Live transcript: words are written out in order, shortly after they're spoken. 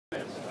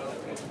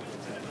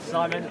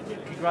Simon,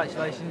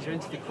 congratulations, you're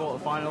into the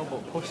quarter-final,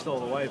 but pushed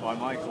all the way by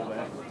Michael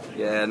there.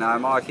 Yeah, no,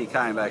 Mikey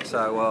came back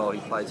so well. He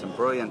played some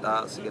brilliant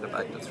darts to get it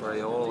back to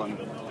 3-all,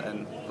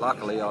 and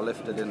luckily I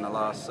lifted in the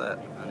last set,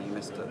 and he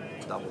missed a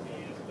double.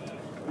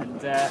 And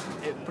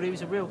but it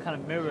was a real kind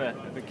of mirror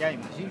of the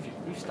game, because you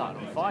started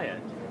on fire,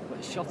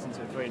 but shot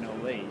into a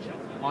 3-0 lead.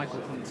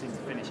 Michael couldn't seem to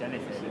finish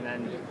anything, and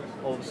then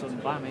all of a sudden,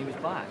 bam, he was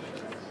back.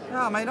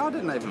 Yeah, I mean, I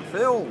didn't even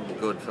feel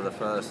good for the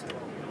first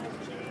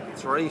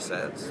 3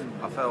 sets.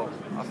 I felt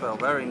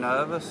very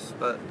nervous,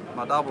 but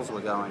my doubles were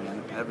going,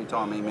 and every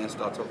time he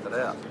missed, I took it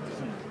out.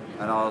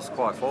 And I was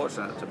quite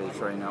fortunate to be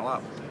 3-0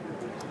 up.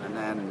 And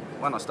then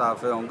when I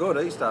started feeling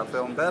good, he started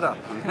feeling better,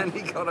 and then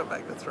he got it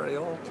back to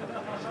 3-all.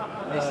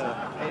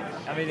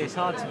 I mean, it's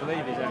hard to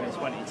believe he's only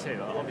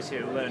 22. Obviously,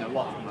 he'll learn a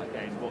lot from that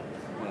game, but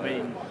I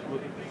mean,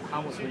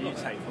 how much will you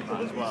take from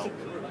that as well?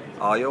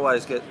 Oh, you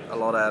always get a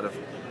lot out of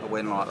a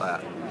win like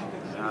that.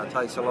 It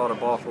takes a lot of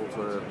bottle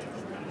to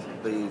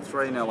be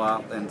 3-0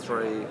 up, then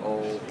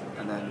 3-all,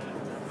 and then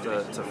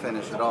to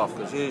finish it off,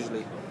 because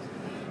usually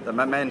the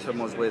momentum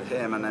was with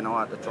him, and then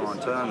I had to try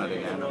and turn it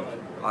again.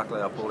 And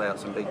luckily, I pulled out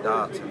some big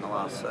darts in the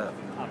last set.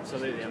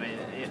 Absolutely. I mean,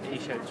 he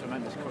showed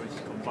tremendous courage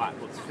to come back,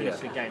 but to finish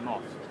the game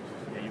off,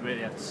 you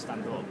really had to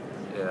stand up.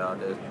 Yeah, I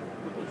did.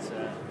 It's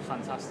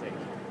fantastic.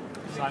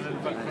 Simon,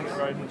 thank you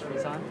very much for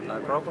your time. No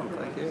problem.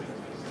 Thank you.